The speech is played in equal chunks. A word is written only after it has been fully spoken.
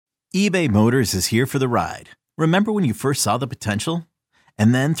eBay Motors is here for the ride. Remember when you first saw the potential?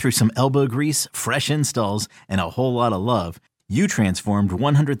 And then through some elbow grease, fresh installs, and a whole lot of love, you transformed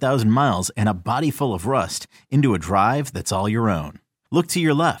 100,000 miles and a body full of rust into a drive that's all your own. Look to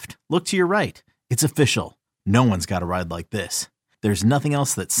your left. Look to your right. It's official. No one's got a ride like this. There's nothing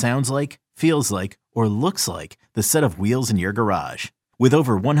else that sounds like, feels like, or looks like the set of wheels in your garage. With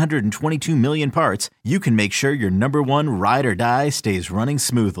over 122 million parts, you can make sure your number one ride or die stays running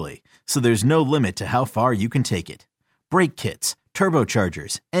smoothly. So there's no limit to how far you can take it. Brake kits,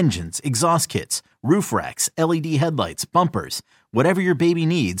 turbochargers, engines, exhaust kits, roof racks, LED headlights, bumpers, whatever your baby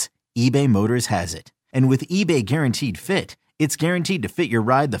needs, eBay Motors has it. And with eBay Guaranteed Fit, it's guaranteed to fit your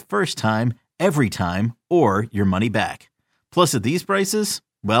ride the first time, every time, or your money back. Plus at these prices,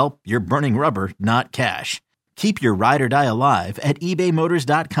 well, you're burning rubber, not cash. Keep your ride or die alive at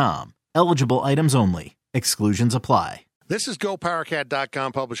ebaymotors.com. Eligible items only. Exclusions apply. This is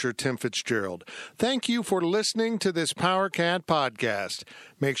GoPowerCat.com publisher Tim Fitzgerald. Thank you for listening to this PowerCat podcast.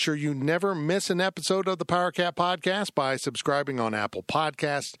 Make sure you never miss an episode of the PowerCat podcast by subscribing on Apple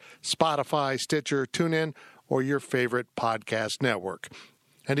Podcasts, Spotify, Stitcher, TuneIn, or your favorite podcast network.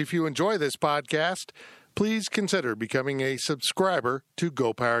 And if you enjoy this podcast, please consider becoming a subscriber to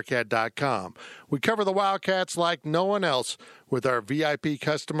GoPowerCat.com. We cover the Wildcats like no one else, with our VIP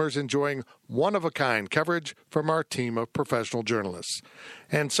customers enjoying one-of-a-kind coverage from our team of professional journalists.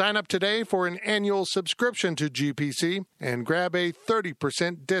 And sign up today for an annual subscription to GPC and grab a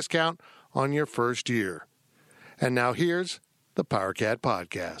 30% discount on your first year. And now here's the PowerCat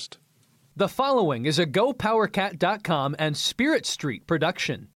Podcast. The following is a GoPowerCat.com and Spirit Street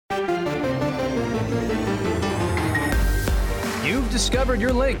production. You've discovered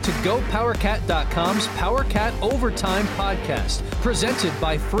your link to GoPowerCat.com's PowerCat Overtime podcast, presented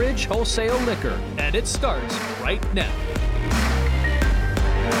by Fridge Wholesale Liquor, and it starts right now.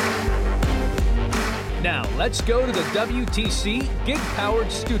 Now, let's go to the WTC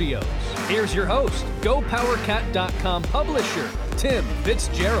Gig-Powered Studios. Here's your host, GoPowerCat.com publisher, Tim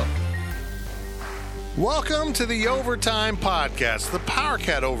Fitzgerald. Welcome to the Overtime Podcast, the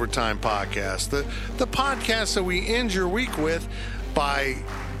PowerCat Overtime Podcast, the podcast that we end your week with by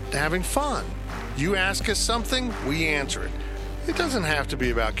having fun. You ask us something, we answer it. It doesn't have to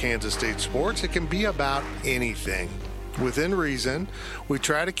be about Kansas State sports. It can be about anything. Within reason, we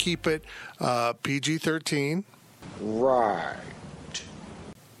try to keep it PG-13. Right.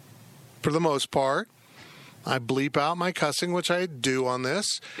 For the most part. I bleep out my cussing, which I do on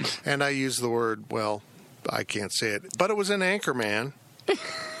this, and I use the word, well, I can't say it, but it was an Anchorman. I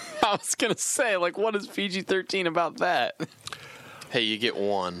was going to say, what is PG-13 about that? Hey, you get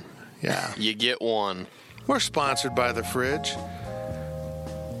one. Yeah. You get one. We're sponsored by The Fridge.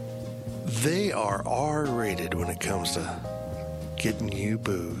 They are R-rated when it comes to getting you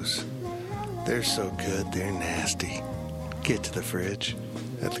booze. They're so good, they're nasty. Get to The Fridge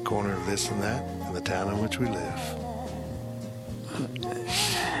at the corner of this and that in the town in which we live.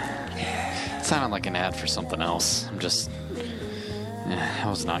 It sounded like an ad for something else. I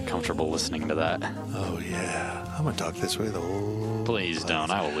was not comfortable listening to that. Oh, yeah. I'm going to talk this way the whole Please don't.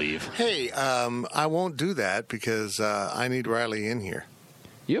 I will leave. Hey, I won't do that because I need Riley in here.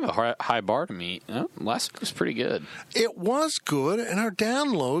 You have a high bar to meet. Last week was pretty good. It was good, and our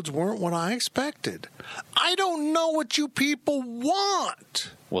downloads weren't what I expected. I don't know what you people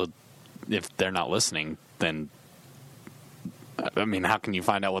want. Well, if they're not listening, then, how can you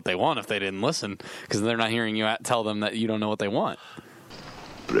find out what they want if they didn't listen? Because they're not hearing you tell them that you don't know what they want.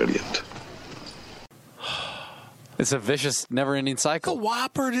 Brilliant. It's a vicious, never-ending cycle. The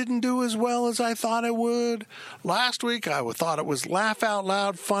Whopper didn't do as well as I thought it would. Last week, I thought it was laugh out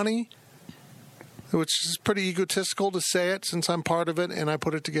loud funny, which is pretty egotistical to say it since I'm part of it and I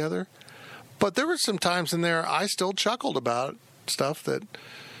put it together. But there were some times in there I still chuckled about stuff that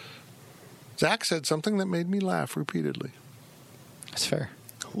Zach said something that made me laugh repeatedly. That's fair.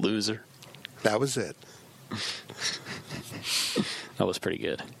 Loser. That was it. That was pretty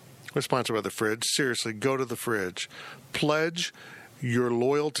good. We're sponsored by The Fridge. Seriously, go to The Fridge. Pledge your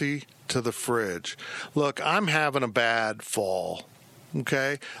loyalty to The Fridge. Look, I'm having a bad fall,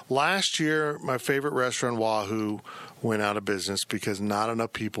 okay? Last year, my favorite restaurant, Wahoo, went out of business because not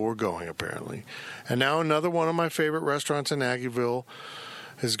enough people were going, apparently. And now another one of my favorite restaurants in Aggieville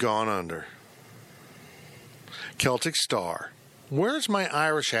has gone under. Celtic Star. Where's my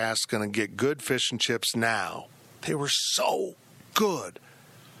Irish ass going to get good fish and chips now? They were so good.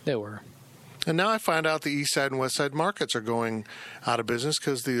 They were. And now I find out the East Side and West Side markets are going out of business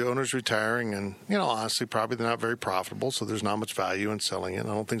because the owner's retiring. And, honestly, probably they're not very profitable, so there's not much value in selling it. I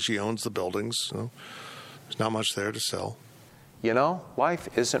don't think she owns the buildings, so there's not much there to sell. You know, life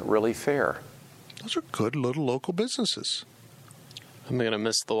isn't really fair. Those are good little local businesses. I'm going to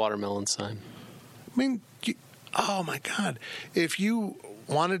miss the watermelon sign. I mean, oh my God. If you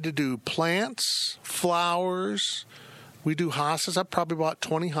wanted to do plants, flowers, we do hostas. I probably bought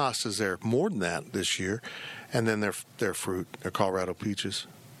 20 hostas there, more than that this year. And then their fruit, their Colorado peaches.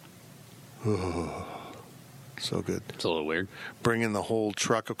 Oh, so good. It's a little weird. Bring in the whole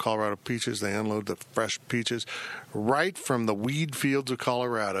truck of Colorado peaches. They unload the fresh peaches right from the weed fields of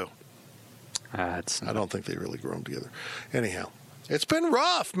Colorado. I don't think they really grow them together. Anyhow, it's been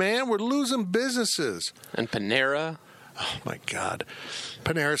rough, man. We're losing businesses. And Panera. Oh, my God.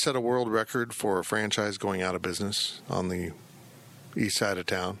 Panera set a world record for a franchise going out of business on the east side of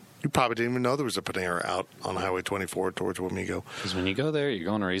town. You probably didn't even know there was a Panera out on Highway 24 towards Wamego. Because when you go there, you're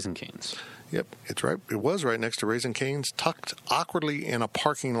going to Raising Cane's. Yep, it's right. It was right next to Raising Cane's, tucked awkwardly in a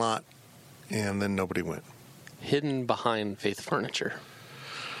parking lot, and then nobody went. Hidden behind Faith Furniture.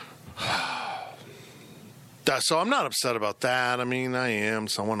 So I'm not upset about that. I mean, I am.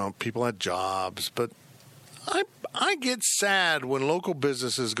 People had jobs, but I get sad when local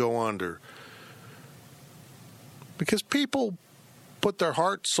businesses go under because people put their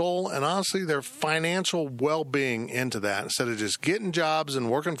heart, soul, and honestly their financial well-being into that instead of just getting jobs and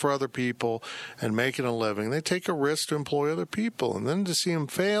working for other people and making a living. They take a risk to employ other people, and then to see them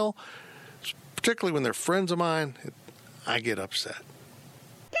fail, particularly when they're friends of mine, I get upset.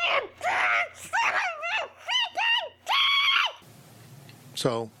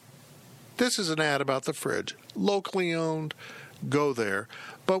 So, this is an ad about the fridge. Locally owned, go there.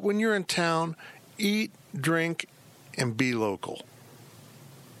 But when you're in town, eat, drink, and be local.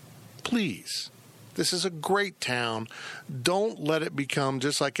 Please. This is a great town. Don't let it become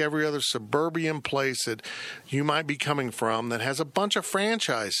just like every other suburban place that you might be coming from that has a bunch of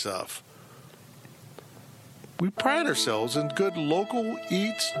franchise stuff. We pride ourselves in good local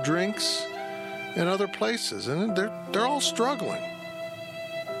eats, drinks, and other places, and they're all struggling.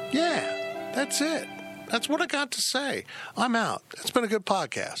 Yeah, that's it. That's what I got to say. I'm out. It's been a good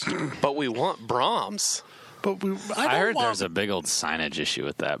podcast. But we want Brahms. But I heard there's a big old signage issue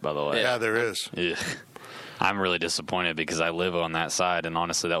with that, by the way. Yeah, there is. Yeah. I'm really disappointed because I live on that side, and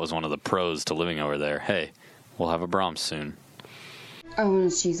honestly, that was one of the pros to living over there. Hey, we'll have a Brahms soon. I want a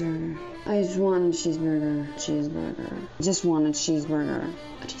cheeseburger. I just want a cheeseburger. Cheeseburger. Just want a cheeseburger.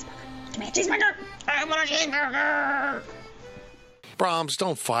 A cheeseburger. Give me a cheeseburger. I want a cheeseburger. Brahms,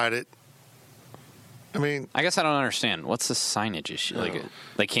 don't fight it. I mean, I guess I don't understand. What's the signage issue? No. Like,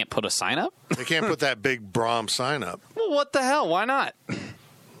 they can't put a sign up? They can't put that big Brahms sign up. Well, what the hell? Why not?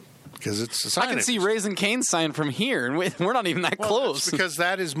 Because it's a sign. I can see Raising Cane's sign from here, and we're not even that close. That's because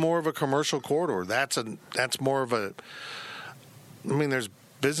that is more of a commercial corridor. That's more of a. I mean, there's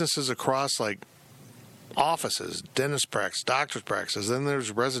businesses across like offices, dentist practices, doctor's practices. Then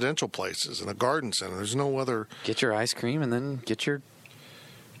there's residential places and a garden center. There's no other. Get your ice cream and then get your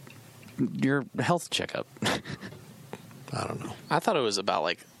health checkup. I don't know. I thought it was about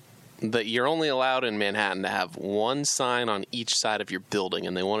like that you're only allowed in Manhattan to have one sign on each side of your building,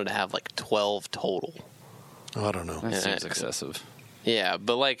 and they wanted to have like 12 total. Oh, I don't know. That seems excessive. Yeah,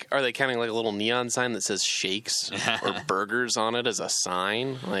 but like, are they counting like a little neon sign that says shakes or burgers on it as a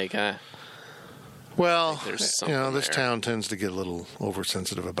sign? Like, well, there's this town tends to get a little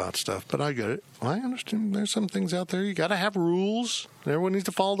oversensitive about stuff, but I get it. I understand there's some things out there. You got to have rules. Everyone needs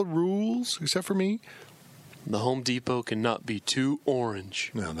to follow the rules, except for me. The Home Depot cannot be too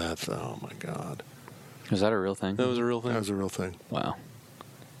orange. No, that's, oh my God. Is that a real thing? That was a real thing. That was a real thing. Wow.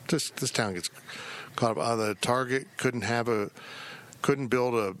 This town gets caught up. The Target couldn't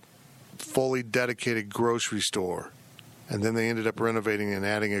build a fully dedicated grocery store. And then they ended up renovating and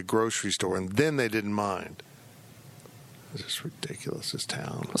adding a grocery store, and then they didn't mind. It's just ridiculous, this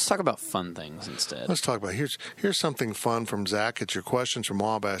town. Let's talk about fun things instead. Let's talk about here's something fun from Zach. It's your questions from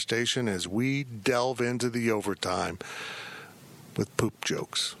Wabash Station as we delve into the overtime with poop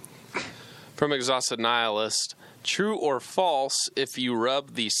jokes. From Exhausted Nihilist, true or false, if you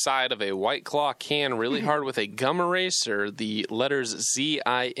rub the side of a White Claw can really hard with a gum eraser, the letters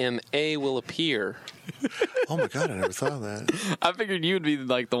ZIMA will appear. Oh my God, I never thought of that. I figured you would be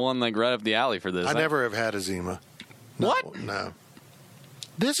like the one like right up the alley for this. I never have had a Zima. No, what? No.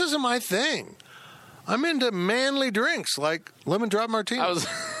 This isn't my thing. I'm into manly drinks like lemon drop martinis.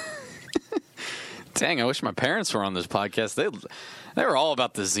 Dang, I wish my parents were on this podcast. They were all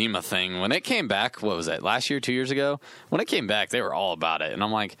about the Zima thing. When it came back, what was that, last year, 2 years ago? When it came back, they were all about it. And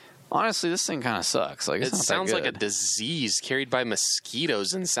I'm like, honestly, this thing kind of sucks. Like, it sounds like a disease carried by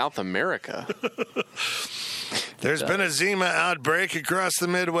mosquitoes in South America. There's been a Zima outbreak across the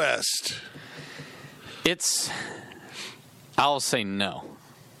Midwest. I'll say no.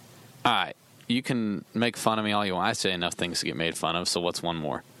 All right. You can make fun of me all you want. I say enough things to get made fun of, so what's one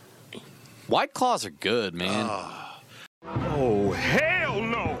more? White Claws are good, man. Oh, hell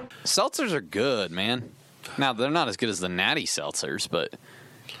no! Seltzers are good, man. Now, they're not as good as the Natty Seltzers, but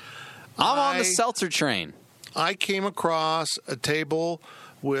I'm on the seltzer train. I came across a table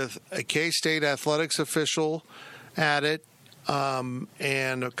with a K-State athletics official at it, and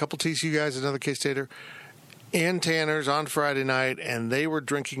a couple TCU guys, another K-Stater, and Tanners on Friday night, and they were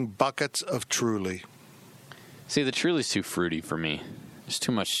drinking buckets of Truly. See, the Truly's too fruity for me. There's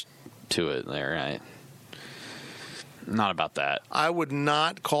too much to it there, right? Not about that. I would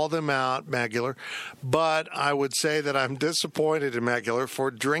not call them out, Magular, but I would say that I'm disappointed in Magular for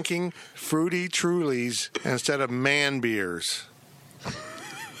drinking fruity Trulies instead of man beers.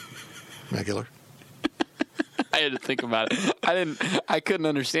 Magular. I had to think about it. I couldn't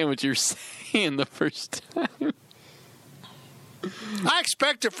understand what you were saying the first time. I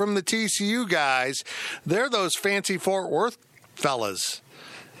expect it from the TCU guys. They're those fancy Fort Worth fellas.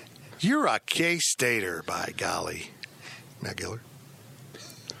 You're a K-Stater, by golly. Magular.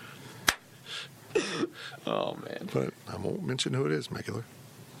 Oh, man. But I won't mention who it is, Magular.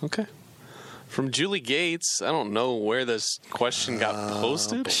 Okay. From Julie Gates, I don't know where this question got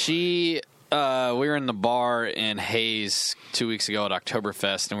posted. We were in the bar in Hayes 2 weeks ago at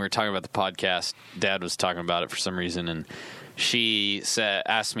Oktoberfest, and we were talking about the podcast. Dad was talking about it for some reason, and she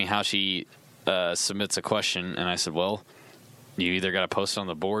asked me how she submits a question, and I said, well, you either got to post it on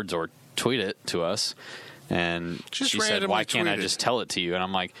the boards or tweet it to us. And she said, why can't I just tell it to you? And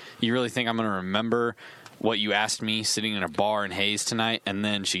I'm like, you really think I'm going to remember what you asked me sitting in a bar in Hayes tonight? And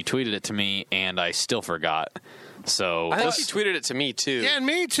then she tweeted it to me, and I still forgot. So I think she tweeted it to me, too. Yeah, and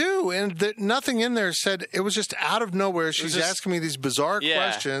me, too. And nothing in there said, it was just out of nowhere. She's asking me these bizarre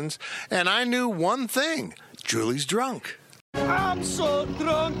questions, and I knew one thing. Julie's drunk. I'm so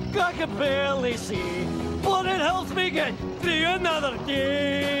drunk I can barely see, but it helps me get through another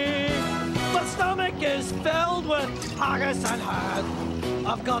day. My stomach is filled with haggis and head.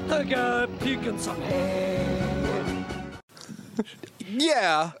 I've got to go puking some head.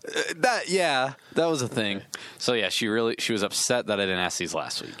 That was a thing. So yeah, she was upset that I didn't ask these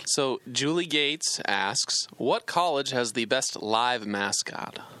last week. So Julie Gates asks, what college has the best live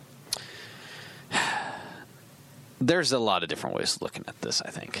mascot? There's a lot of different ways of looking at this,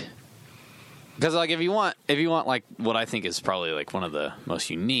 I think. Because like if you want like what I think is probably like one of the most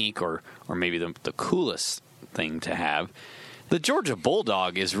unique or maybe the coolest thing to have, the Georgia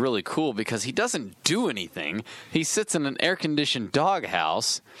Bulldog is really cool because he doesn't do anything. He sits in an air-conditioned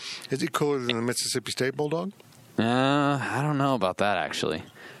doghouse. Is he cooler than the Mississippi State Bulldog? I don't know about that, actually.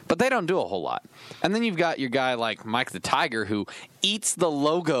 But they don't do a whole lot. And then you've got your guy like Mike the Tiger who eats the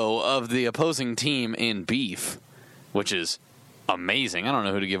logo of the opposing team in beef, which is amazing. I don't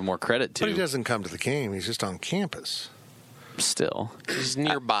know who to give more credit to. But he doesn't come to the game. He's just on campus. Still. He's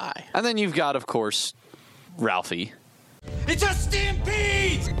nearby. And then you've got, of course, Ralphie. It's a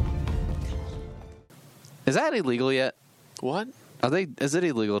stampede! Is that illegal yet? What? Is it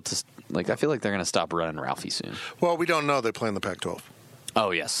illegal to, like, I feel like they're going to stop running Ralphie soon. Well, we don't know. They play in the Pac-12.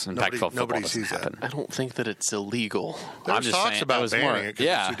 Oh, yes. And Pac-12 football doesn't happen. I don't think that it's illegal. There's talks about banning it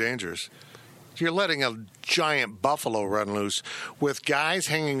because it's too dangerous. You're letting a giant buffalo run loose with guys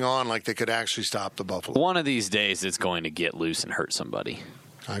hanging on like they could actually stop the buffalo. One of these days, it's going to get loose and hurt somebody.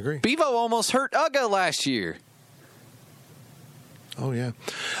 I agree. Bevo almost hurt Uga last Oh, yeah.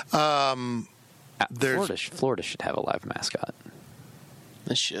 Florida should have a live mascot.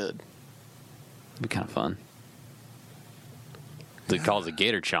 They should. It'd be kind of fun. They call it a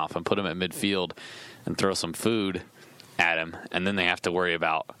gator chomp and put him at midfield and throw some food at him, and then they have to worry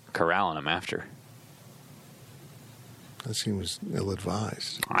about corralling him after. That seems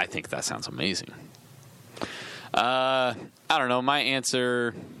ill-advised. I think that sounds amazing. I don't know. My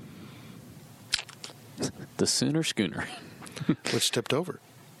answer, the Sooner Schooner. Which tipped over.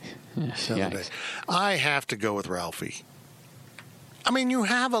 Yikes. I have to go with Ralphie. I mean, you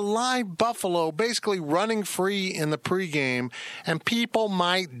have a live buffalo basically running free in the pregame, and people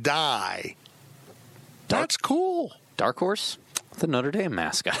might die. That's cool. Dark Horse, the Notre Dame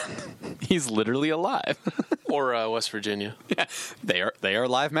mascot. He's literally alive. Or West Virginia. Yeah, they are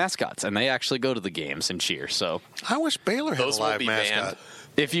live mascots, and they actually go to the games and cheer. So I wish Baylor had a live mascot.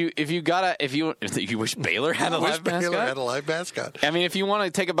 If you wish Baylor had a live mascot. Baylor had a live mascot. I mean, if you want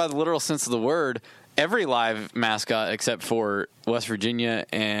to take it by the literal sense of the word, every live mascot except for West Virginia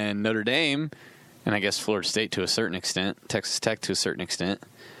and Notre Dame, and I guess Florida State to a certain extent, Texas Tech to a certain extent,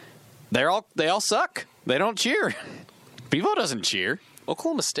 they all suck. They don't cheer. Bevo doesn't cheer.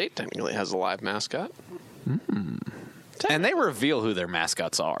 Oklahoma State technically has a live mascot. And they reveal who their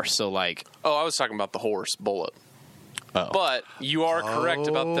mascots are. So, like... Oh, I was talking about the horse, Bullet. Oh. But you are correct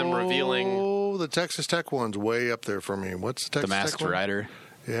about them revealing... Oh, the Texas Tech one's way up there for me. What's the Texas Tech one? The Masked Rider.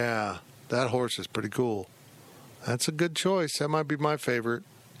 Yeah, that horse is pretty cool. That's a good choice. That might be my favorite.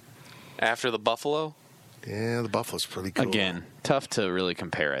 After the Buffalo? Yeah, the Buffalo's pretty cool. Again, tough to really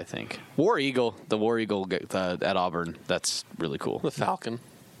compare, I think. War Eagle at Auburn, that's really cool. The Falcon.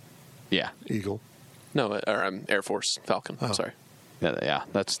 Yeah. Eagle. No, or Air Force Falcon. Oh. Sorry. Yeah,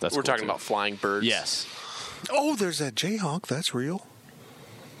 that's We're cool talking too. about flying birds. Yes. Oh, there's that Jayhawk. That's real.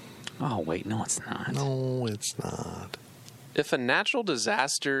 Oh, wait, no, it's not. No, it's not. If a natural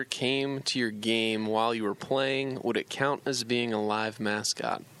disaster came to your game while you were playing, would it count as being a live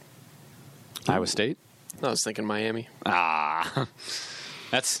mascot? Iowa State? I was thinking Miami. Ah.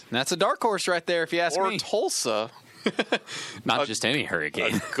 That's a dark horse right there, if you ask Or me. Tulsa. Not just any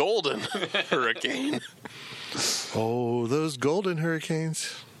hurricane. A golden hurricane. Oh, those golden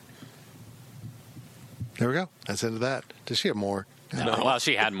hurricanes. There we go. That's into that. Does she have more? No. Well,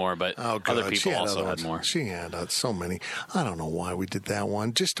 she had more, but Oh, God. other She people had also other had ones. more. She had so many. I don't know why we did that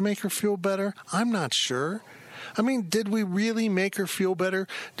one. Just to make her feel better? I'm not sure. I mean, did we really make her feel better?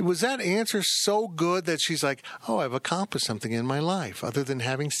 Was that answer so good that she's like, oh, I've accomplished something in my life other than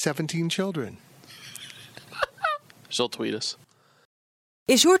having 17 children? She'll tweet us.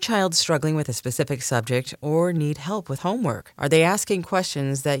 Is your child struggling with a specific subject or need help with homework? Are they asking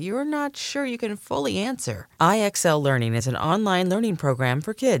questions that you're not sure you can fully answer? IXL Learning is an online learning program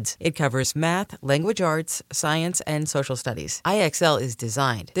for kids. It covers math, language arts, science, and social studies. IXL is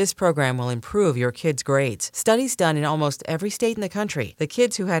designed. This program will improve your kids' grades. Studies done in almost every state in the country. The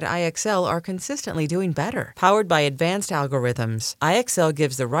kids who had IXL are consistently doing better. Powered by advanced algorithms, IXL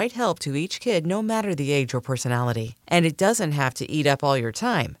gives the right help to each kid no matter the age or personality. And it doesn't have to eat up all your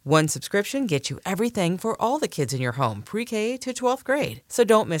time. One subscription gets you everything for all the kids in your home, pre-K to 12th grade. So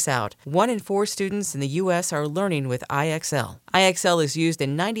don't miss out. 1 in 4 students in the U.S. are learning with IXL. IXL is used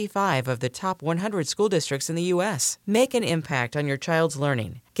in 95 of the top 100 school districts in the U.S. Make an impact on your child's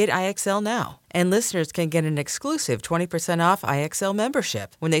learning. Get IXL now. And listeners can get an exclusive 20% off IXL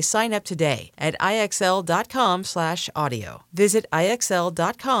membership when they sign up today at IXL.com/audio. Visit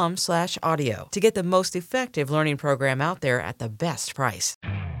IXL.com/audio to get the most effective learning program out there at the best price.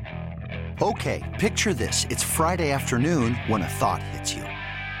 Okay, picture this. It's Friday afternoon when a thought hits you.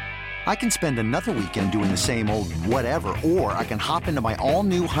 I can spend another weekend doing the same old whatever, or I can hop into my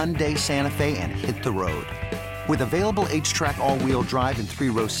all-new Hyundai Santa Fe and hit the road. With available H-Track all-wheel drive and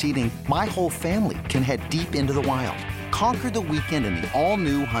 3-row seating, my whole family can head deep into the wild. Conquer the weekend in the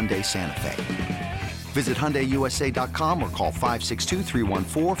all-new Hyundai Santa Fe. Visit HyundaiUSA.com or call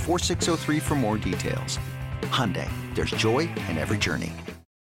 562-314-4603 for more details. Hyundai, there's joy in every journey.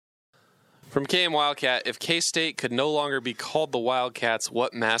 From KM Wildcat, if K-State could no longer be called the Wildcats,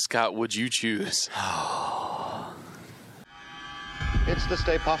 what mascot would you choose? It's the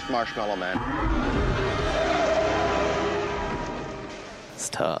Stay Puft Marshmallow Man. It's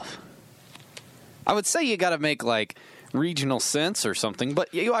tough. I would say you got to make, like, regional sense or something,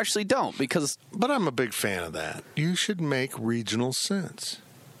 but you actually don't because... But I'm a big fan of that. You should make regional sense.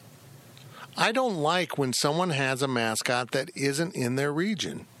 I don't like when someone has a mascot that isn't in their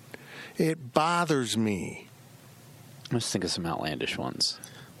region. It bothers me. Let's think of some outlandish ones.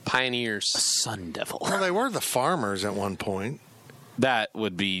 Pioneers. A Sun Devil. Well, they were the Farmers at one point. That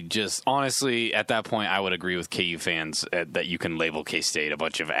would be just, honestly, at that point, I would agree with KU fans that you can label K-State a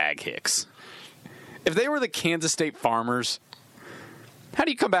bunch of ag hicks. If they were the Kansas State Farmers, how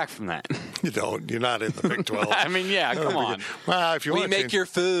do you come back from that? You don't. You're not in the Big 12. I mean, yeah, come on. Well, if you We want make your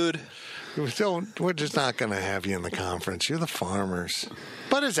food. We're just not going to have you in the conference. You're the Farmers.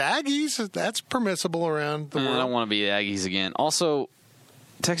 But as Aggies, that's permissible around the world. I don't want to be the Aggies again. Also,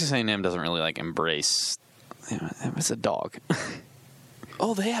 Texas A&M doesn't really, like, embrace... It's a dog.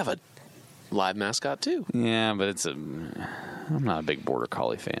 Oh, they have a live mascot, too. Yeah, but I'm not a big Border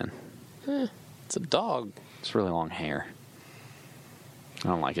Collie fan. It's a dog. It's really long hair. I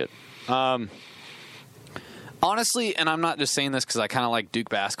don't like it. Honestly, and I'm not just saying this because I kind of like Duke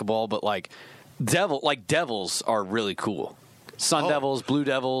basketball, but like Devils are really cool. Sun Devils, Blue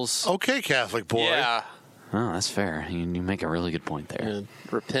Devils. Okay, Catholic boy. Yeah. Oh, that's fair. You make a really good point there.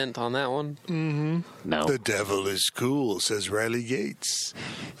 Repent on that one. Mm-hmm. No. The devil is cool, says Riley Gates.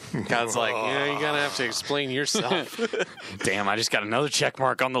 God's like, yeah, you're going to have to explain yourself. Damn, I just got another check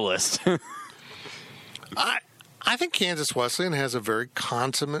mark on the list. I think Kansas Wesleyan has a very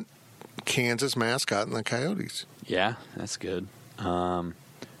consummate Kansas mascot in the Coyotes. Yeah, that's good.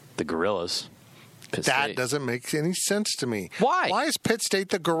 The Gorillas. That doesn't make any sense to me. Why? Why is Pitt State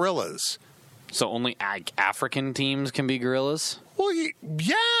the Gorillas? So only African teams can be gorillas? Well,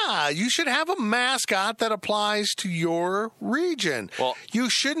 yeah, you should have a mascot that applies to your region. Well, you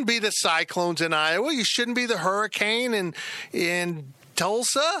shouldn't be the Cyclones in Iowa. You shouldn't be the Hurricane in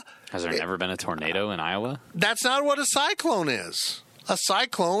Tulsa. Has there never been a tornado in Iowa? That's not what a cyclone is. A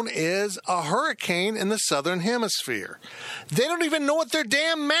cyclone is a hurricane in the southern hemisphere. They don't even know what their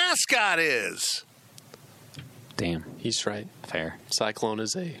damn mascot is. Damn. He's right. Fair. Cyclone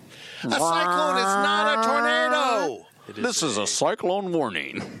is a cyclone is not a tornado. This is a cyclone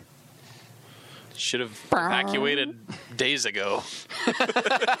warning. Should have evacuated days ago.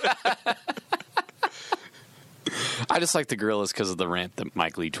 I just like the gorillas because of the rant that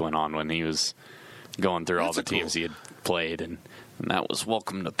Mike Leach went on when he was going through all the teams he had played, and that was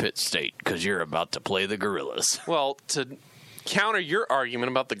welcome to Pitt State because you're about to play the gorillas. Well, to counter your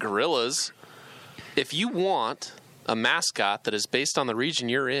argument about the gorillas, if you want a mascot that is based on the region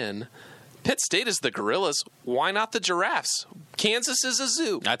you're in, Pitt State is the gorillas. Why not the giraffes? Kansas is a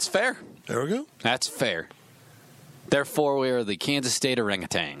zoo. That's fair. There we go. That's fair. Therefore, we are the Kansas State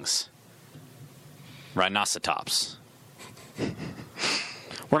orangutans. Rhinocetops.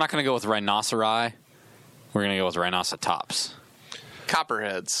 We're not going to go with rhinoceri. We're going to go with rhinocetops.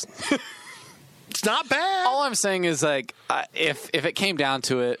 Copperheads. It's not bad. All I'm saying is, like, if it came down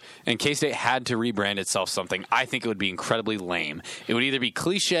to it and K-State had to rebrand itself something, I think it would be incredibly lame. It would either be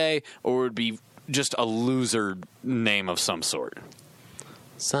cliche or it would be just a loser name of some sort.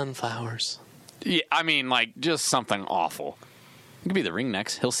 Sunflowers. Yeah, I mean, like, just something awful. It could be the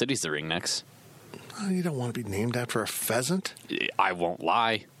Ringnecks. Hill City's the Ringnecks. Oh, you don't want to be named after a pheasant? I won't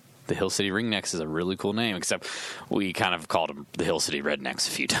lie. The Hill City Ringnecks is a really cool name, except we kind of called them the Hill City Rednecks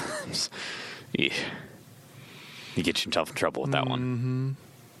a few times. Yeah. You get yourself in trouble with that one.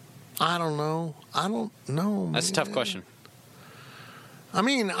 I don't know. That's a tough question. I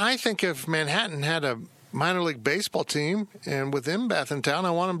mean, I think if Manhattan had a minor league baseball team and with Mbeth in town,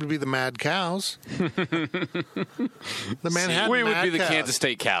 I want them to be the Mad Cows. The Manhattan We would Mad be the Cows. Kansas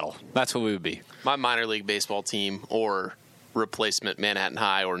State Cattle. That's what we would be. My minor league baseball team or replacement Manhattan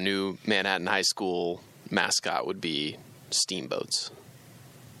High or new Manhattan High School mascot would be Steamboats.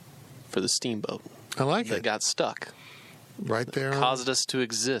 For the steamboat. I like that it. got stuck. Right there. Caused us to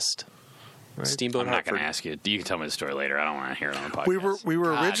exist. Right. Steamboat I'm not going Hartford. to ask you. You can tell me the story later. I don't want to hear it on the podcast. We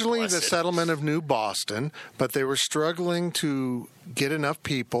were God originally bless the it. settlement of New Boston, but they were struggling to get enough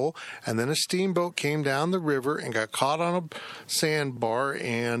people, and then a steamboat came down the river and got caught on a sandbar,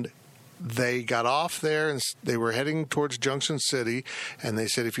 and they got off there, and they were heading towards Junction City, and they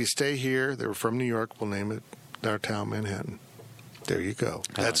said, if you stay here, they were from New York, we'll name it our town Manhattan. There you go.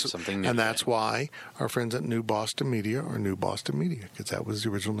 That's something new. And that's why our friends at New Boston Media are New Boston Media, because that was the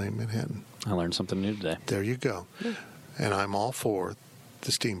original name, Manhattan. I learned something new today. There you go. Yeah. And I'm all for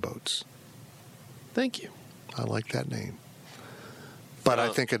the steamboats. Thank you. I like that name. But I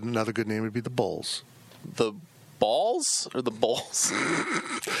think another good name would be the Bulls. The Balls or the Bulls?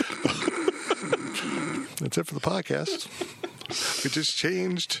 That's it for the podcast. We just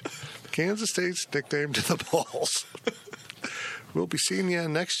changed Kansas State's nickname to the Bulls. We'll be seeing you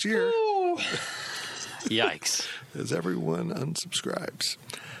next year. Yikes. As everyone unsubscribes.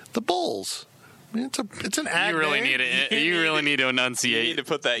 The Bulls. I mean, it's an ad You really name. need to enunciate. You need to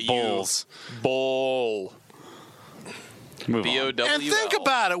put that Bulls. Bull. Move on. B-O-W-L. And think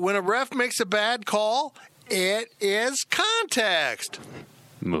about it. When a ref makes a bad call, it is context.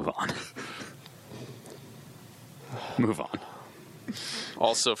 Move on. Move on.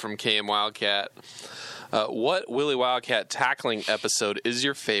 Also from KM Wildcat. What Willie Wildcat tackling episode is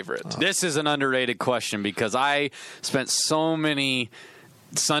your favorite? This is an underrated question because I spent so many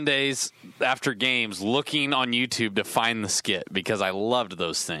Sundays after games looking on YouTube to find the skit because I loved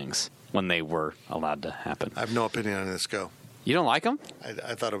those things when they were allowed to happen. I have no opinion on this. Go. You don't like them?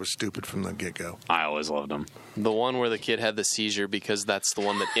 I thought it was stupid from the get-go. I always loved them. The one where the kid had the seizure because that's the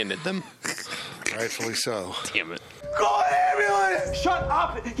one that ended them. Rightfully so. Damn it. Call an ambulance! Shut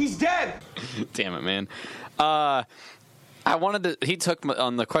up! He's dead! Damn it, man. I wanted to. He took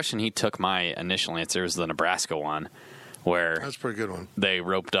on the question. He took my initial answer was the Nebraska one, where That's a pretty good one. they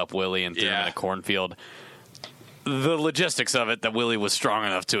roped up Willie and threw him in a cornfield. The logistics of it, that Willie was strong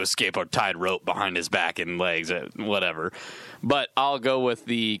enough to escape a tied rope behind his back and legs, whatever. But I'll go with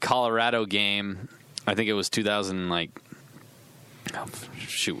the Colorado game. I think it was 2000, like,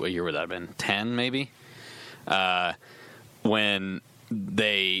 what year would that have been? 10, maybe? When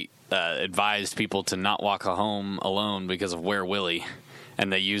they advised people to not walk home alone because of Where Willie,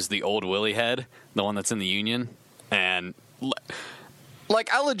 and they used the old Willie head, the one that's in the Union, and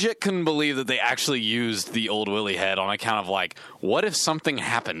like I legit couldn't believe that they actually used the old Willie head on account of like, what if something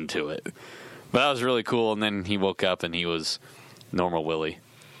happened to it? But that was really cool, and then he woke up and he was normal Willie.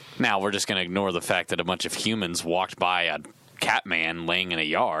 Now we're just going to ignore the fact that a bunch of humans walked by a cat man laying in a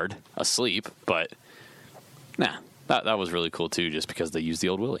yard asleep, but that was really cool too, just because they used the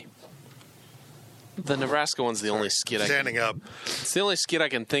old Willie. The Nebraska one's the only skit Standing up. It's the only skit I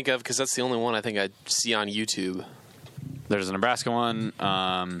can think of because that's the only one I think I see on YouTube. There's a Nebraska one.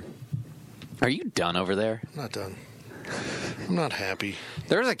 Are you done over there? I'm not done. I'm not happy.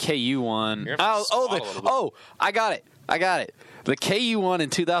 There's a KU one. I got it. The KU one in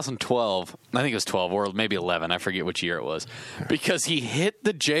 2012, I think it was 12 or maybe 11. I forget which year it was. Because he hit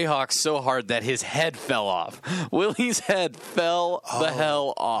the Jayhawks so hard that his head fell off. Willie's head fell the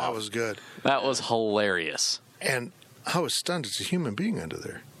hell off. That was good. That was hilarious. And I was stunned. It's a human being under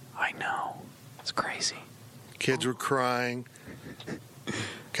there. I know. It's crazy. Kids were crying.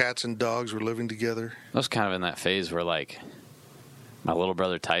 Cats and dogs were living together. I was kind of in that phase where, like, my little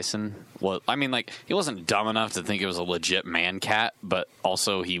brother Tyson was, I mean, like, he wasn't dumb enough to think it was a legit man cat, but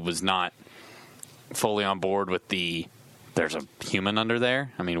also he was not fully on board with there's a human under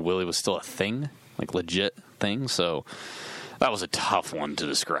there. I mean, Willie was still a thing, like legit thing, so that was a tough one to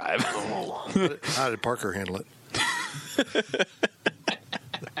describe. How did Parker handle it?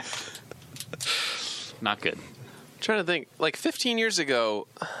 Not good. I'm trying to think, like 15 years ago,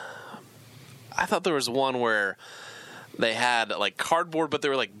 I thought there was one where they had like cardboard, but they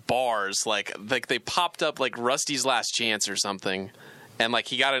were like bars, like they popped up like Rusty's Last Chance or something, and like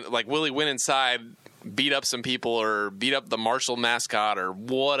he got it, like Willie went inside, beat up some people or beat up the Marshall mascot or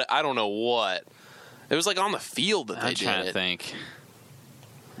what, I don't know what. It was like on the field that they did it. I'm trying to think.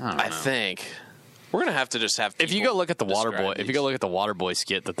 I think we're gonna have to just have. If you go look at the Waterboy, if you go look at the Waterboy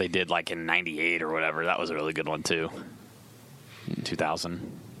skit that they did like in '98 or whatever, that was a really good one too. 2000,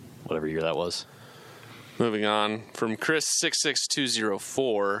 whatever year that was. Moving on from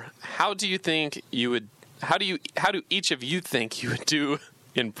Chris66204, how do each of you think you would do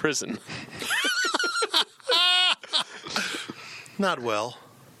in prison? Not well.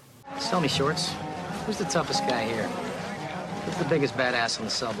 Tell me, Shorts, who's the toughest guy here? Who's the biggest badass on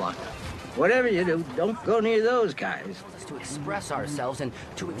the cell block? Whatever you do, don't go near those guys. It's to express ourselves and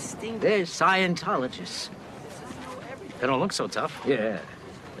to extinguish. They're Scientologists. They don't look so tough. Yeah.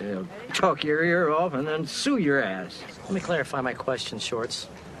 They'll talk your ear off and then sue your ass. Let me clarify my question, Shorts.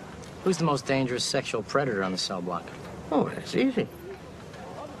 Who's the most dangerous sexual predator on the cell block? Oh, that's easy.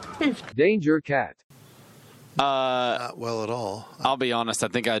 It's Danger Cat. Not well at all. I'll be honest, I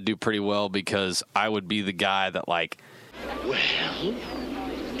think I'd do pretty well because I would be the guy that, like... Well,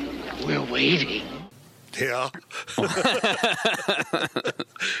 we're waiting. Yeah.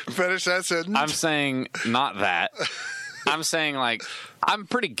 Finish that sentence. I'm saying not that. I'm saying, like, I'm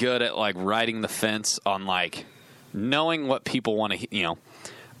pretty good at, like, riding the fence on, like, knowing what people want to, you know.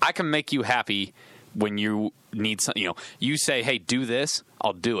 I can make you happy when you need something, you know. You say, hey, do this,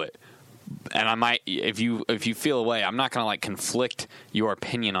 I'll do it. And I might, if you feel away, I'm not going to, like, conflict your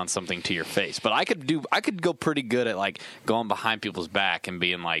opinion on something to your face. But I could go pretty good at, like, going behind people's back and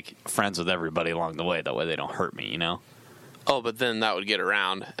being, like, friends with everybody along the way. That way they don't hurt me, you know? Oh, but then that would get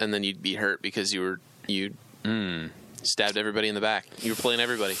around, and then you'd be hurt because you stabbed everybody in the back. You were playing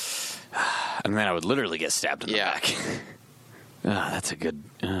everybody. And then I would literally get stabbed in the back. That's a good...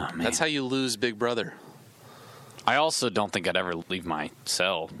 Oh, man. That's how you lose Big Brother. I also don't think I'd ever leave my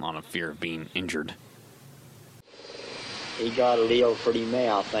cell on a fear of being injured. He got a little pretty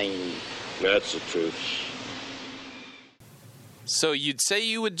mouth, ain't he? That's the truth. So you'd say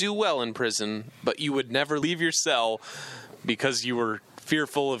you would do well in prison, but you would never leave your cell because you were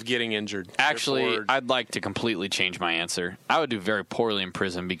fearful of getting injured. Actually, I'd like to completely change my answer. I would do very poorly in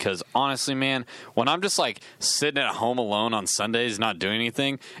prison because, honestly, man, when I'm just, like, sitting at home alone on Sundays not doing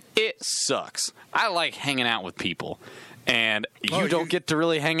anything, it sucks. I like hanging out with people, and you don't get to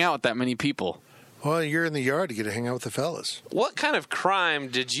really hang out with that many people. Well, you're in the yard. You get to hang out with the fellas. What kind of crime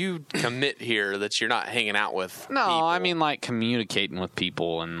did you commit here that you're not hanging out with No, people? I mean, like, communicating with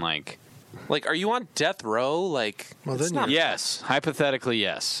people and, like... Like, are you on death row? Like, well, then yes. Hypothetically,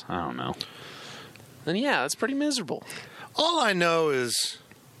 yes. I don't know. Then, yeah, that's pretty miserable. All I know is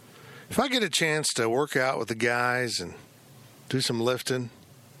if I get a chance to work out with the guys and do some lifting,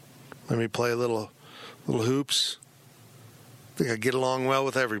 maybe play a little hoops, I think I get along well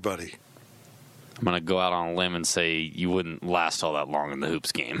with everybody. I'm going to go out on a limb and say you wouldn't last all that long in the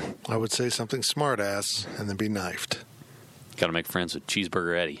hoops game. I would say something smart-ass and then be knifed. Got to make friends with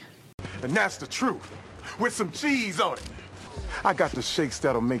Cheeseburger Eddie. And that's the truth, with some cheese on it. I got the shakes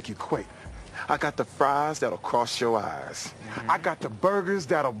that'll make you quake. I got the fries that'll cross your eyes. I got the burgers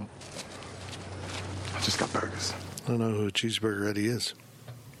that'll... I just got burgers. I don't know who Cheeseburger Eddie is.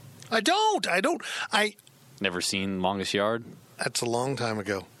 I don't. Never seen Longest Yard? That's a long time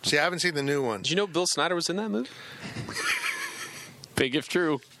ago. See, I haven't seen the new one. Did you know Bill Snyder was in that movie? Big if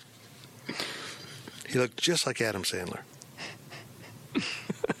true. He looked just like Adam Sandler.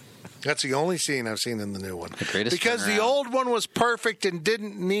 That's the only scene I've seen in the new one. The greatest because the old one was perfect and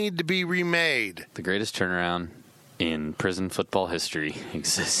didn't need to be remade. The greatest turnaround in prison football history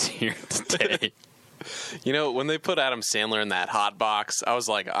exists here today. You know, when they put Adam Sandler in that hot box, I was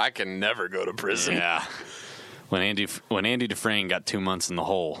like, I can never go to prison. Yeah. When Andy Dufresne got 2 months in the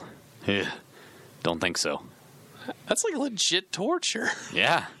hole, don't think so. That's like legit torture.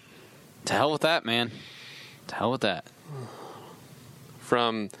 Yeah. To hell with that, man. To hell with that.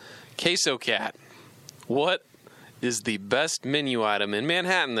 From Queso Cat, what is the best menu item in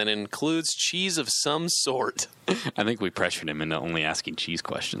Manhattan that includes cheese of some sort? I think we pressured him into only asking cheese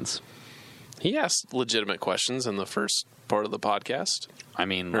questions. He asked legitimate questions in the first part of the podcast. I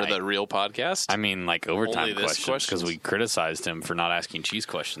mean, or the real podcast. I mean, like overtime questions, because we criticized him for not asking cheese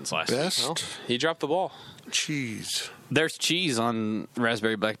questions last week. Well, he dropped the ball. Cheese. There's cheese on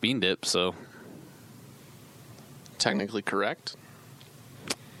raspberry black bean dip, so technically correct.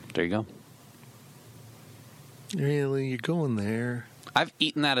 There you go. Really? You're going there? I've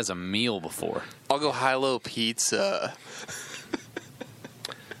eaten that as a meal before. I'll go high-low pizza.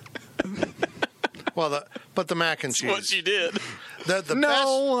 Well, but the mac and cheese. That's what you did.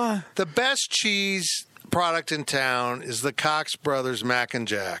 The best cheese product in town is the Cox Brothers Mac and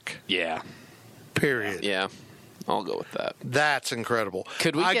Jack. Yeah. Period. Yeah. I'll go with that. That's incredible.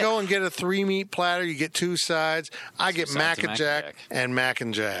 I go and get a 3-meat platter. You get 2 sides. I get Mac and Jack and Mac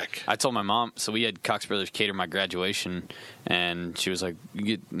and Jack. I told my mom, so we had Cox Brothers cater my graduation, and she was like,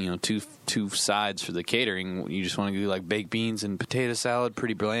 you get, two sides for the catering. You just want to do like baked beans and potato salad,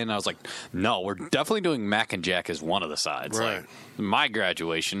 pretty bland. And I was like, no, we're definitely doing Mac and Jack as one of the sides. Right. Like, my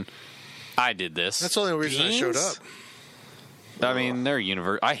graduation, I did this. That's the only reason I showed up. I mean, they're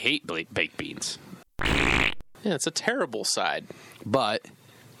universal. I hate baked beans. Yeah, it's a terrible side. But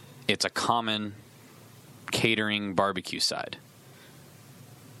it's a common catering barbecue side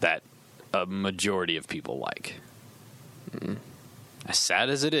that a majority of people like. Mm-hmm. As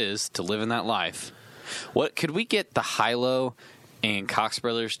sad as it is to live in that life, could we get the Hilo and Cox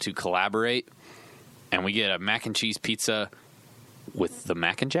Brothers to collaborate and we get a mac and cheese pizza with the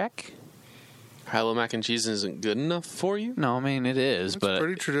Mac and Jack? Hilo mac and cheese isn't good enough for you? No, I mean, it is. It's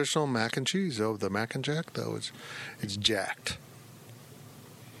pretty traditional mac and cheese, though. The Mac and Jack, though, it's jacked.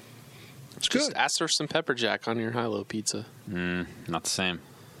 It's good. Just ask for some pepper jack on your Hilo pizza. Not the same.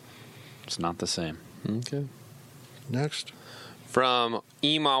 It's not the same. Okay. Next. From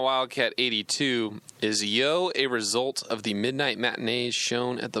Ema Wildcat 82, is Yo a result of the midnight matinees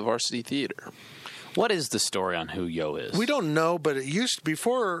shown at the Varsity Theater? What is the story on who Yo is? We don't know, but it used to,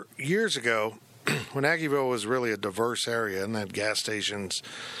 before years ago, when Aggieville was really a diverse area and had gas stations,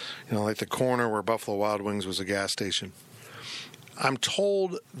 like the corner where Buffalo Wild Wings was a gas station. I'm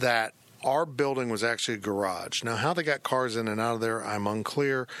told that our building was actually a garage. Now, how they got cars in and out of there, I'm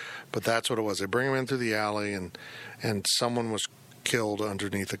unclear, but that's what it was. They bring them in through the alley, and someone was killed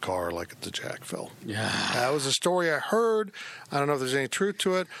underneath the car like at the Jackville. Yeah. That was a story I heard. I don't know if there's any truth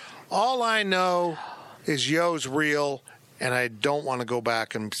to it. All I know is Yo's real, and I don't want to go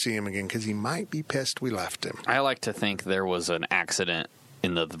back and see him again because he might be pissed we left him. I like to think there was an accident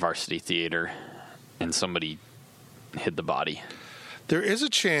in the Varsity Theater and somebody hid the body. There is a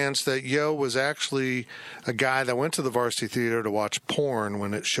chance that Yo was actually a guy that went to the Varsity Theater to watch porn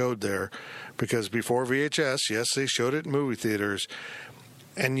when it showed there, because before VHS, yes, they showed it in movie theaters,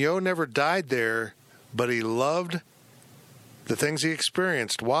 and Yo never died there, but he loved the things he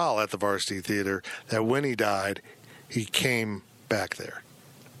experienced while at the Varsity Theater, that when he died, he came back there.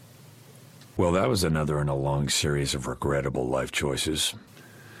 Well, that was another in a long series of regrettable life choices.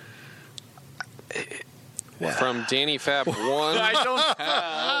 From Danny Fap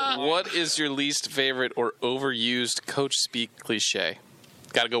 1, what is your least favorite or overused coach speak cliche?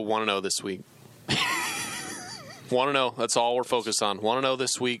 Got to go 1-0 this week. 1-0. That's all we're focused on. 1-0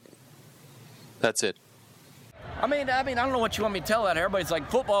 this week. That's it. I mean, I don't know what you want me to tell that. Everybody's like,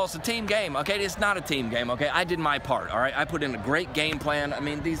 football is a team game. Okay, it's not a team game. Okay, I did my part. All right, I put in a great game plan. I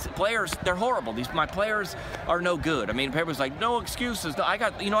mean, these players, they're horrible. My players are no good. I mean, everybody's like, no excuses. No, I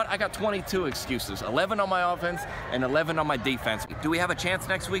got 22 excuses. 11 on my offense and 11 on my defense. Do we have a chance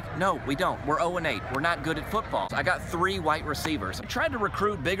next week? No, we don't. We're 0-8. We're not good at football. I got 3 white receivers. I tried to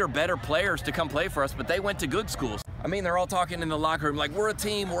recruit bigger, better players to come play for us, but they went to good schools. I mean, they're all talking in the locker room like, we're a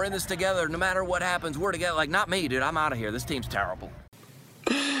team, we're in this together, no matter what happens, we're together. Like, not me, dude, I'm out of here. This team's terrible.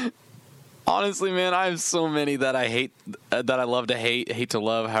 Honestly, man, I have so many that I hate, that I love to hate to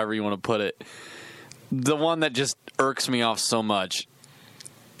love, however you want to put it. The one that just irks me off so much,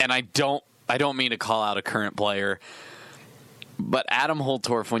 and I don't mean to call out a current player, but Adam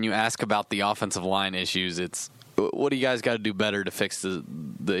Holtorf, when you ask about the offensive line issues, it's, what do you guys got to do better to fix the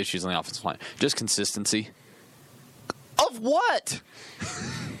issues on the offensive line? Just consistency. Of what?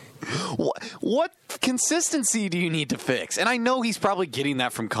 What consistency do you need to fix? And I know he's probably getting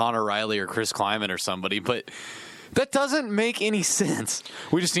that from Connor Riley or Chris Kleiman or somebody, but that doesn't make any sense.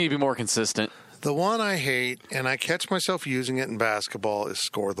 We just need to be more consistent. The one I hate, and I catch myself using it in basketball, is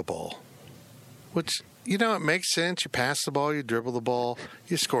score the ball. Which, it makes sense. You pass the ball, you dribble the ball,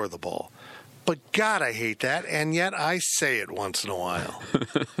 you score the ball. But God, I hate that, and yet I say it once in a while.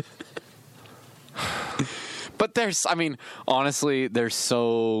 But honestly, there's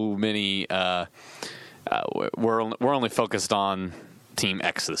so many. We're only focused on Team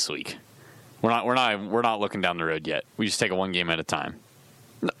X this week. We're not looking down the road yet. We just take it one game at a time.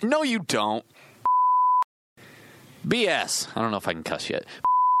 No, you don't. BS. I don't know if I can cuss yet.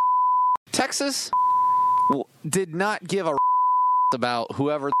 Texas did not give a about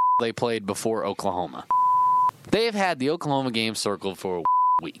whoever they played before Oklahoma. They have had the Oklahoma game circled for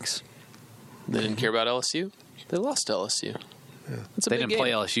weeks. They didn't care about LSU? They lost to LSU. Yeah. They didn't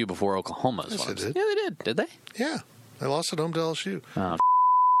play LSU before Oklahoma. Yes, they did. Yeah, they did. Did they? Yeah. They lost at home to LSU. Oh,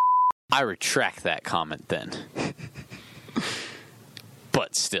 I retract that comment then.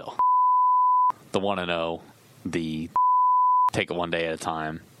 But still. The 1-0, the take it one day at a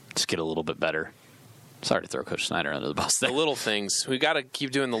time, just get a little bit better. Sorry to throw Coach Snyder under the bus there. The little things. We got to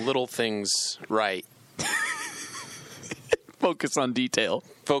keep doing the little things right. Focus on detail.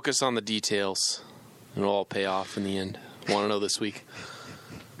 Focus on the details. It'll all pay off in the end. Want to know this week?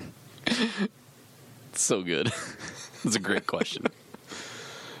 So good. That's a great question.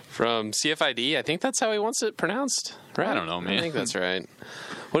 From CFID, I think that's how he wants it pronounced, right? I don't know, man. I think that's right.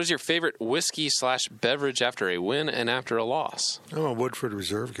 What is your favorite whiskey/beverage after a win and after a loss? I'm a Woodford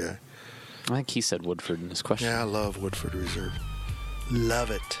Reserve guy. I think he said Woodford in his question. Yeah, I love Woodford Reserve.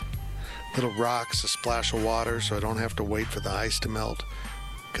 Love it. Little rocks, a splash of water, so I don't have to wait for the ice to melt,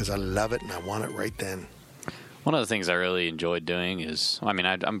 because I love it and I want it right then. One of the things I really enjoyed doing is, I'm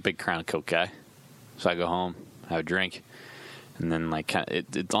a big Crown Coke guy, so I go home, have a drink, and then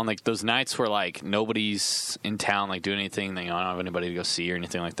it's on those nights where nobody's in town doing anything, I don't have anybody to go see or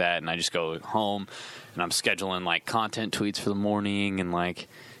anything like that, and I just go home and I'm scheduling content tweets for the morning and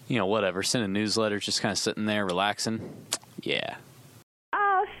whatever, sending newsletters, just kind of sitting there relaxing. Yeah.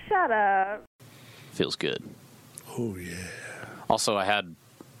 Oh, shut up. Feels good. Oh, yeah. Also, I had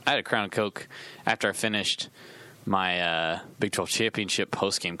a Crown Coke after I finished my Big 12 Championship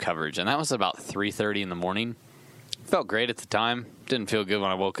postgame coverage, and that was about 3:30 in the morning. Felt great at the time. Didn't feel good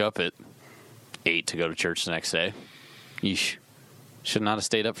when I woke up at 8 to go to church the next day. Yeesh. Should not have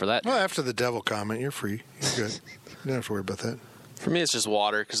stayed up for that. Well, after the devil comment, you're free. You're good. You don't have to worry about that. For me, it's just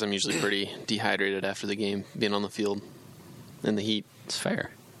water, because I'm usually pretty dehydrated after the game, being on the field in the heat. It's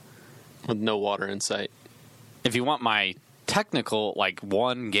fair. With no water in sight. If you want my technical,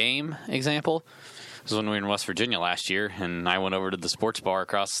 one game example, this was when we were in West Virginia last year, and I went over to the sports bar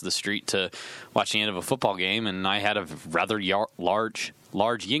across the street to watch the end of a football game, and I had a rather large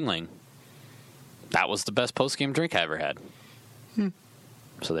Yingling. That was the best post-game drink I ever had.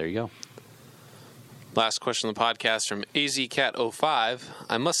 So there you go. Last question on the podcast from AZCat05.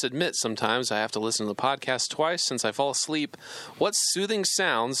 I must admit, sometimes I have to listen to the podcast twice since I fall asleep. What soothing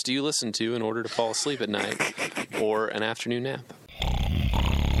sounds do you listen to in order to fall asleep at night or an afternoon nap?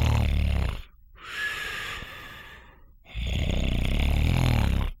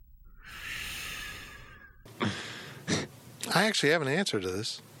 I actually have an answer to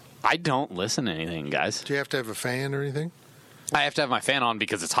this. I don't listen to anything, guys. Do you have to have a fan or anything? I have to have my fan on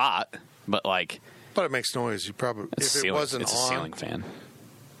because it's hot, but But it makes noise. You probably it's if it wasn't it's on. a ceiling fan.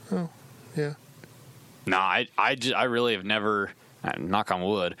 Oh, yeah. No, I really have never. Knock on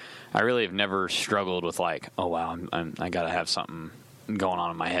wood. I really have never struggled with oh wow, I got to have something going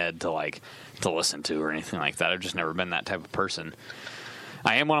on in my head to listen to or anything like that. I've just never been that type of person.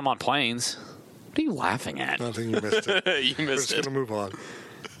 I am when I'm on planes. What are you laughing at? Nothing. You missed it. You missed We're just gonna move on.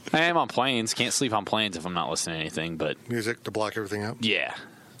 I am on planes. Can't sleep on planes if I'm not listening to anything. But music to block everything out. Yeah.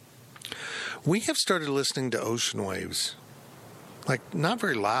 We have started listening to ocean waves. Not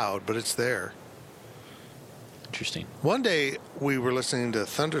very loud, but it's there. Interesting. One day we were listening to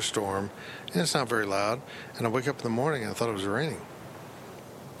Thunderstorm, and it's not very loud. And I wake up in the morning and I thought it was raining.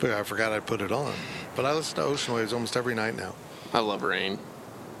 But I forgot I put it on. But I listen to ocean waves almost every night now. I love rain.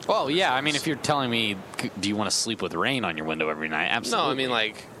 Well, yeah. I mean, if you're telling me, do you want to sleep with rain on your window every night? Absolutely. No, I mean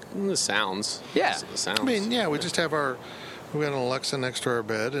The sounds. Yeah. The sounds. I mean, yeah, we just have we got an Alexa next to our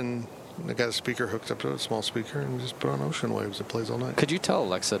bed, and I got a speaker hooked up to it, a small speaker, and we just put on Ocean Waves. It plays all night. Could you tell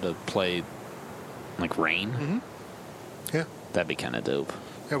Alexa to play, like, rain? Mm-hmm. Yeah. That'd be kind of dope.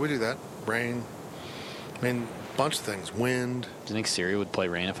 Yeah, we do that. Rain. I mean, a bunch of things. Wind. Do you think Siri would play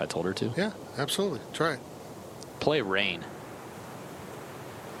rain if I told her to? Yeah, absolutely. Try it. Play rain.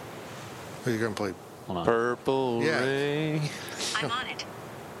 Are you going to play? Hold on. Purple rain. I'm on it.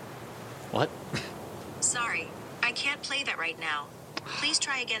 What? Sorry, I can't play that right now. Please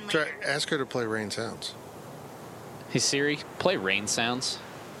try again later. Ask her to play rain sounds. Hey, Siri, play rain sounds.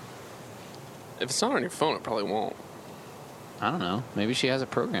 If it's not on your phone, it probably won't. I don't know. Maybe she has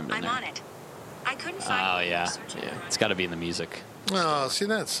it programmed in I'm there. on it. I couldn't find Oh, it. yeah. It's got to be in the music. Oh, see,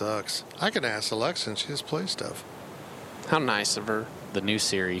 that sucks. I could ask Alexa, and she just plays stuff. How nice of her. The new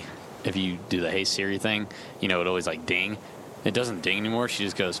Siri, if you do the Hey Siri thing, you know, it always, like, ding. It doesn't ding anymore. She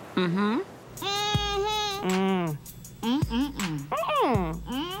just goes, mm-hmm. Mm. Mm-mm-mm.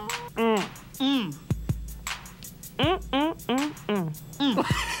 Mm. Mm. Mm-mm-mm-mm.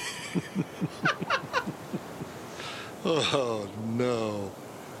 Oh, no.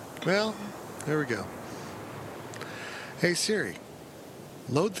 Well, there we go. Hey, Siri,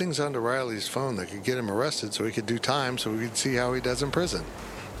 load things onto Riley's phone that could get him arrested so he could do time so we could see how he does in prison.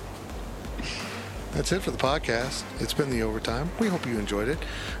 That's it for the podcast. It's been the overtime. We hope you enjoyed it.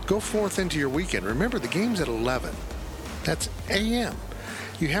 Go forth into your weekend. Remember, the game's at 11. That's a.m.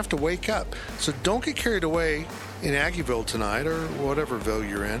 You have to wake up. So don't get carried away in Aggieville tonight or whateverville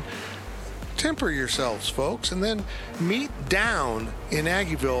you're in. Temper yourselves, folks, and then meet down in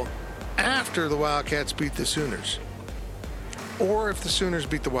Aggieville after the Wildcats beat the Sooners. Or if the Sooners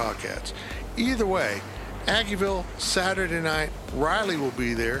beat the Wildcats. Either way, Aggieville, Saturday night, Riley will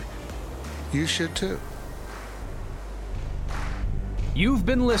be there. You should too. You've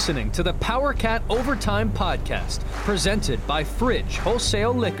been listening to the PowerCat Overtime Podcast, presented by Fridge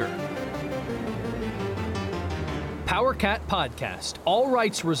Wholesale Liquor. PowerCat Podcast. All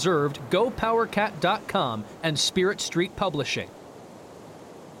rights reserved. GoPowerCat.com and Spirit Street Publishing.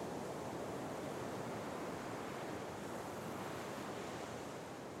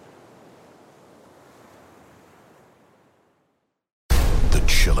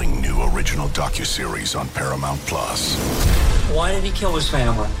 Chilling new original docuseries on Paramount Plus. Why did he kill his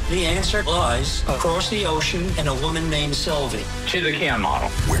family? The answer lies across the ocean in a woman named Sylvie. She's a Ken model.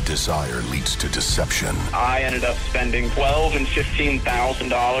 Where desire leads to deception. I ended up spending $12,000 and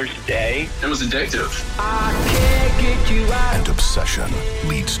 $15,000 a day. It was addictive. I can't get you out. And obsession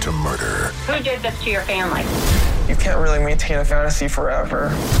leads to murder. Who did this to your family? You can't really maintain a fantasy forever.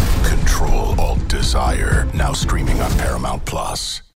 Control Alt Desire. Now streaming on Paramount Plus.